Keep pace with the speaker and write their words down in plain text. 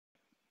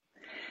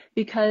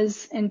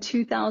because in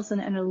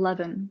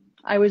 2011,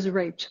 I was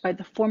raped by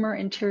the former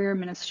Interior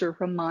Minister,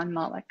 Rehman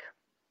Malik.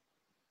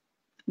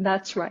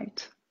 That's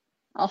right.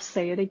 I'll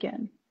say it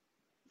again.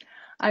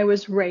 I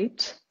was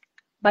raped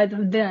by the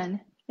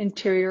then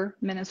Interior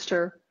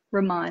Minister,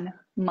 Rehman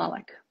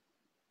Malik.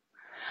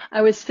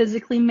 I was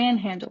physically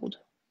manhandled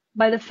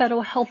by the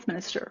Federal Health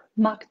Minister,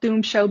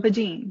 Makhdoom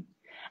Shahbudin,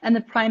 and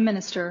the Prime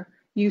Minister,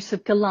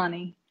 Yusuf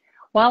Gilani,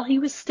 while he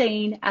was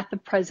staying at the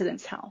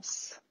President's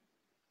house.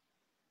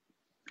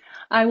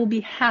 I will be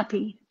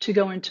happy to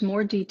go into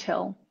more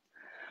detail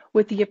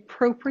with the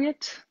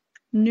appropriate,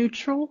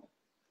 neutral,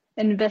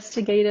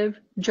 investigative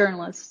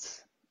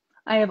journalists.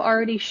 I have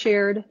already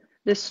shared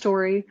this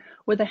story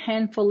with a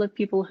handful of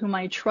people whom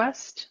I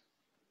trust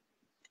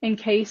in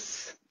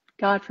case,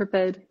 God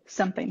forbid,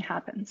 something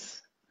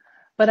happens.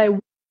 But I